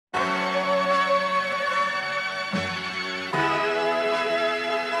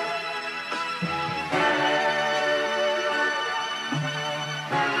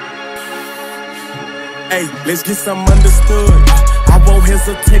Hey, let's get some understood. I won't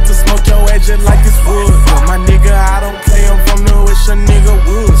hesitate to smoke your ass just like it's wood. My nigga, I don't play, I'm from the wish a nigga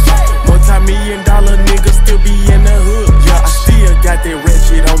would. Multi-million-dollar nigga still be in the hood. Yeah, I still got that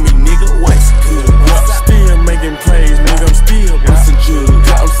ratchet on me, nigga, what's good? Yeah, I'm still making plays, nigga, I'm still bustin' jugs.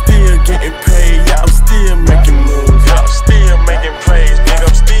 Yeah, I'm still getting paid, yeah, I'm still making moves. Yeah, I'm still making plays, nigga,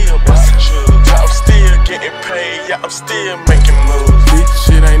 I'm still bustin' jugs. Yeah, I'm still getting paid, yeah, I'm still making moves. Bitch,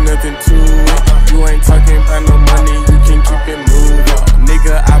 shit ain't nothing to it. You ain't talking about no money, you can keep it moving.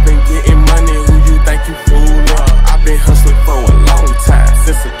 Nigga, I been getting money, who you think you fool? I been hustling for a long time,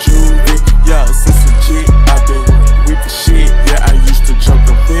 since a juvie. Yeah, since legit, I been with the shit. Yeah, I used to jump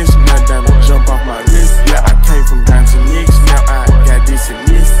the fence, now down to jump off my wrist. Yeah, I came from down to Knicks, now I got this and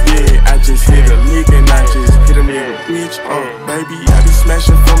this. Yeah, I just hit a lick and I just hit a nigga bitch. Baby, I be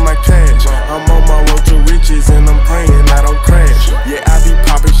smashing for my cash. I'm on my road to riches and I'm praying I don't crash. Yeah, I be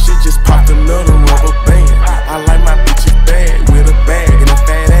popping shit, just popped another rubber band. I like my bitches bad, with a bag and a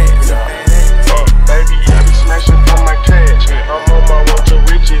fat ass. Baby, I be smashing for my cash. I'm on my road to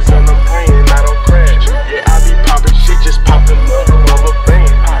riches and I'm praying I don't crash. Yeah, I be popping shit, just popped another rubber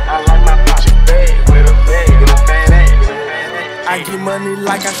band. I like my bitches bad, with a bag and a fat ass. I get money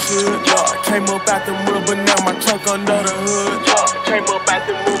like I should. Came up out the mud, but now my trunk under the hood. Came up out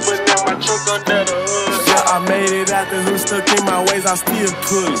the mud, but now my trunk under the hood. Yeah, I made it out the hood, stuck in my ways, I still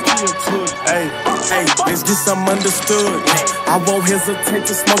push. Hey, let's get some understood. I won't hesitate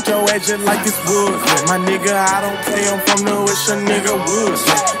to smoke your ass just like it's wood. My nigga, I don't play, I'm from the wish a nigga would.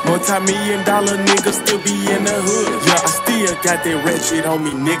 Multi-million-dollar nigga still be in the hood. Yeah, I still got that ratchet on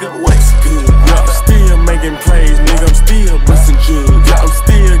me, nigga, what's good? Yeah, I'm still making plays, nigga, I'm still bustin' jugs. Yeah, I'm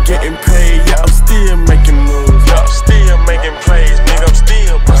still getting paid, yeah, I'm still making moves. Yeah, I'm still making plays, nigga, I'm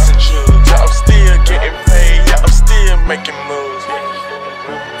still bustin' jugs. Yeah, I'm still getting paid, yeah, I'm still making moves.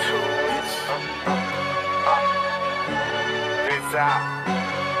 Peace out.